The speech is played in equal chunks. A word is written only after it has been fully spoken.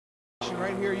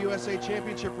right here, USA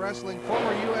Championship Wrestling.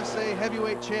 Former USA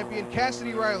Heavyweight Champion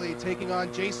Cassidy Riley taking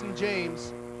on Jason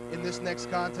James in this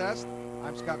next contest.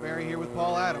 I'm Scott Barry here with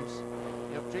Paul Adams.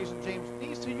 Yep, Jason James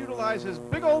needs to utilize his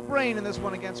big old brain in this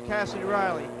one against Cassidy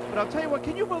Riley. But I'll tell you what,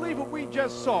 can you believe what we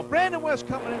just saw? Brandon West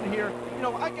coming in here. You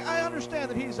know, I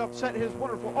understand that he's upset. His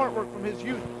wonderful artwork from his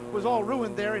youth was all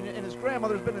ruined there, and his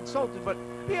grandmother's been insulted. But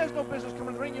he has no business coming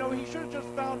to the ring. You know, he should have just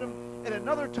found him at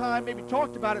another time, maybe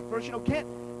talked about it first. You know,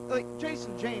 like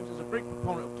Jason James is a big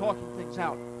proponent of talking things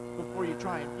out before you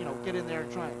try and, you know, get in there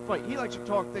and try and fight. He likes to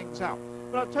talk things out.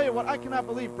 But I'll tell you what, I cannot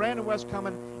believe Brandon West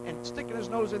coming and sticking his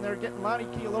nose in there, getting Lonnie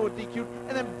Kealoha DQ'd,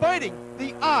 and then biting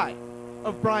the eye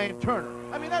of Brian Turner.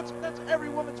 I mean, that's every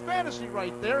woman's fantasy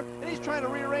right there, and he's trying to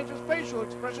rearrange his facial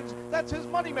expressions. That's his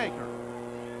moneymaker.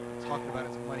 Talking about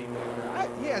his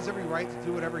moneymaker. He has every right to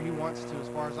do whatever he wants to, as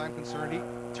far as I'm concerned.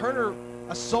 Turner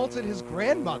assaulted his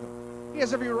grandmother. He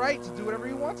has every right to do whatever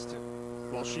he wants to.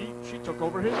 Well, she took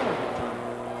over his interview.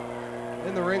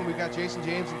 In the ring, we got Jason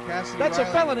James and Cassidy That's Riley.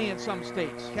 A felony in some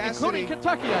states, including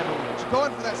Kentucky, I believe. She's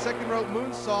going for that second rope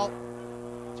moonsault.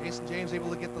 Jason James able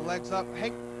to get the legs up.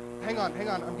 Hang on.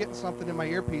 I'm getting something in my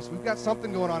earpiece. We've got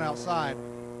something going on outside.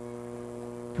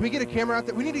 Can we get a camera out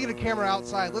there? We need to get a camera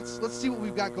outside. Let's see what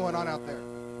we've got going on out there.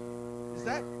 Is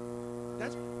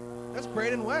that's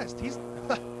Brandon West. He's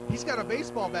got a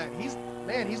baseball bat.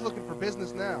 He's looking for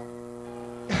business now.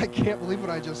 I can't believe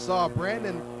what I just saw.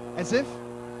 Brandon, as if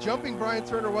jumping Brian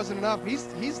Turner wasn't enough,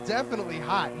 he's definitely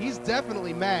hot. He's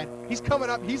definitely mad. He's coming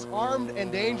up. He's armed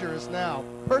and dangerous now.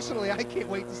 Personally, I can't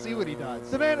wait to see what he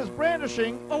does. The man is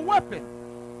brandishing a weapon.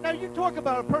 Now, you talk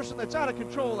about a person that's out of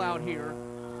control out here.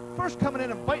 First coming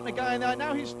in and biting a guy,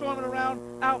 now he's storming around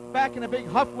out back in a big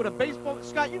huff with a baseball.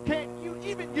 Scott,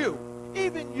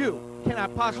 even you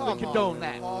cannot possibly condone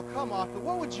that. Paul, come off.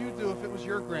 What would you do if it was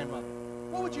your grandmother?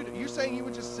 What would you do? You're saying you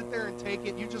would just sit there and take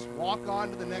it? You just walk on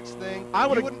to the next thing? You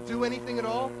wouldn't do anything at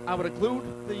all? I would have glued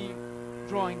the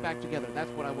drawing back together.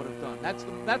 That's what I would have done.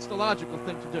 That's the logical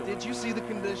thing to do. Did you see the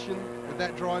condition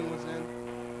that drawing was in?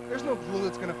 There's no glue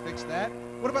that's going to fix that.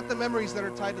 What about the memories that are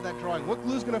tied to that drawing? What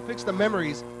glue is going to fix the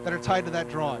memories that are tied to that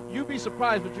drawing? You'd be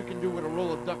surprised what you can do with a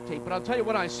roll of duct tape. But I'll tell you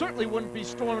what, I certainly wouldn't be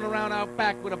storming around out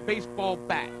back with a baseball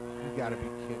bat. You got to be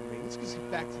kidding me. Let's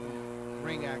get back to the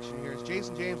ring action here. As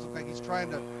Jason James looks like he's trying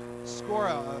to score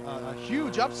a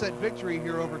huge upset victory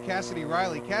here over Cassidy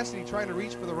Riley. Cassidy trying to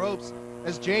reach for the ropes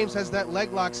as James has that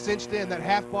leg lock cinched in, that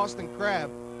half Boston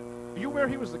Crab. Are you aware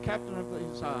he was the captain of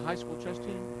his high school chess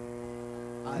team?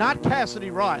 Not Cassidy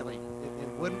Riley. It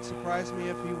wouldn't surprise me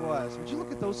if he was. Would you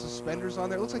look at those suspenders on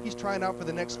there? It looks like he's trying out for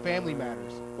the next Family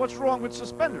Matters. What's wrong with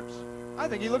suspenders? I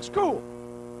think he looks cool.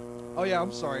 Oh yeah,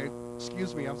 I'm sorry.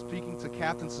 Excuse me, I'm speaking to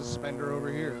Captain Suspender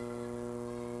over here.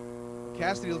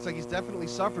 Cassidy looks like he's definitely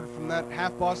suffered from that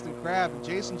half Boston Crab, and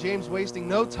Jason James wasting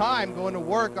no time going to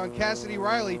work on Cassidy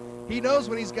Riley. He knows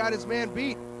when he's got his man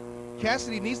beat.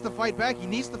 Cassidy needs to fight back. He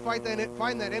needs to find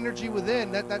that energy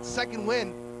within, that second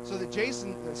win, so that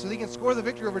he can score the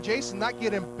victory over Jason, not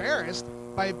get embarrassed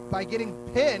by getting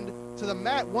pinned to the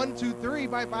mat 1, 2, 3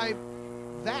 by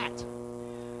that.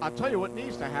 I'll tell you what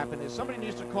needs to happen is somebody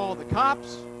needs to call the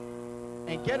cops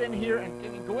and get in here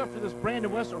and go after this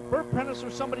Brandon West or Burt Prentice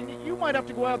or somebody. You might have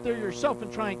to go out there yourself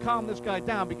and try and calm this guy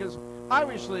down, because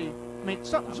obviously, I mean,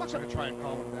 I'm not going to try and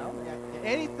calm him down.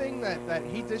 Anything that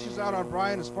he dishes out on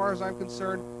Brian, as far as I'm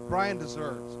concerned, Brian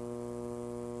deserves.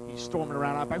 He's storming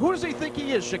around out back. Who does he think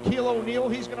he is? Shaquille O'Neal?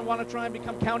 He's going to want to try and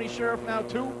become county sheriff now,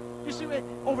 too? You see,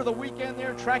 over the weekend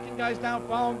there, tracking guys down,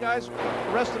 following guys,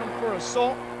 arresting them for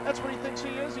assault. That's what he thinks he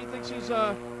is. He thinks he's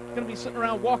going to be sitting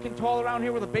around walking tall around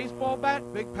here with a baseball bat.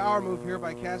 Big power move here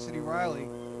by Cassidy Riley,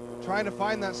 trying to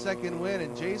find that second win,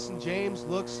 and Jason James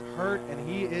looks hurt, and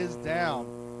he is down.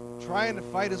 Trying to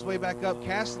fight his way back up.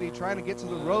 Cassidy trying to get to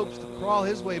the ropes to crawl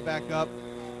his way back up.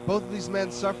 Both of these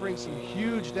men suffering some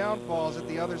huge downfalls at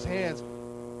the other's hands.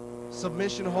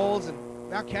 Submission holds, and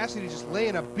now Cassidy just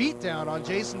laying a beat down on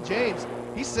Jason James.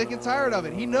 He's sick and tired of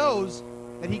it. He knows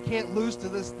that he can't lose to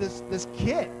this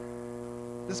kid,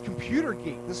 this computer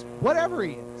geek, this whatever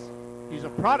he is. He's a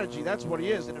prodigy, that's what he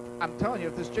is. And I'm telling you,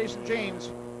 if this Jason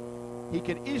James, he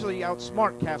could easily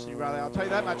outsmart Cassidy Riley. I'll tell you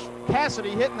that much. Cassidy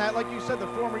hitting that, like you said, the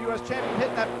former U.S. champion,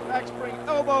 hitting that back spring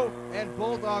elbow. And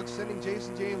Bulldog sending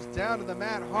Jason James down to the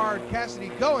mat hard. Cassidy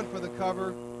going for the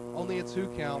cover. Only a 2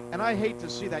 count. And I hate to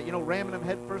see that, you know, ramming him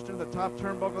head first into the top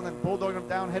turnbuckle and then bulldogging him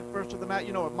down head first to the mat.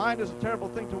 You know, a mind is a terrible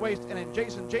thing to waste. And in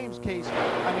Jason James' case,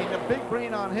 I mean, a big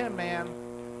brain on him, man.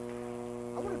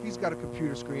 I wonder if he's got a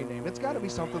computer screen name. It's got to be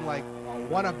something like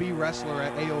wannabe wrestler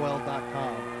at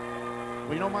AOL.com.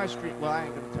 Well, you know my screen. Well, I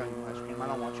ain't going to tell you my screen. I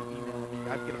don't want you emailing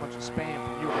me. I'd get a bunch of spam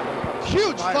from you.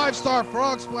 Huge five-star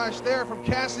frog splash there from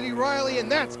Cassidy Riley,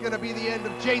 and that's going to be the end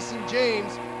of Jason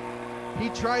James. He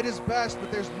tried his best,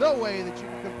 but there's no way that you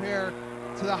can compare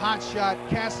to the hotshot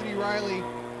Cassidy Riley.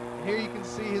 Here you can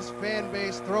see his fan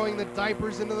base throwing the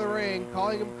diapers into the ring,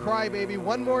 calling him crybaby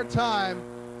one more time.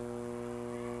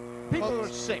 People are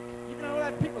sick. You know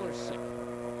that? People are sick.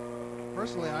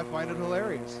 Personally, I find it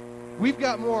hilarious. We've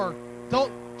got more.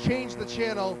 Don't change the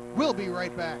channel. We'll be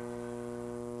right back.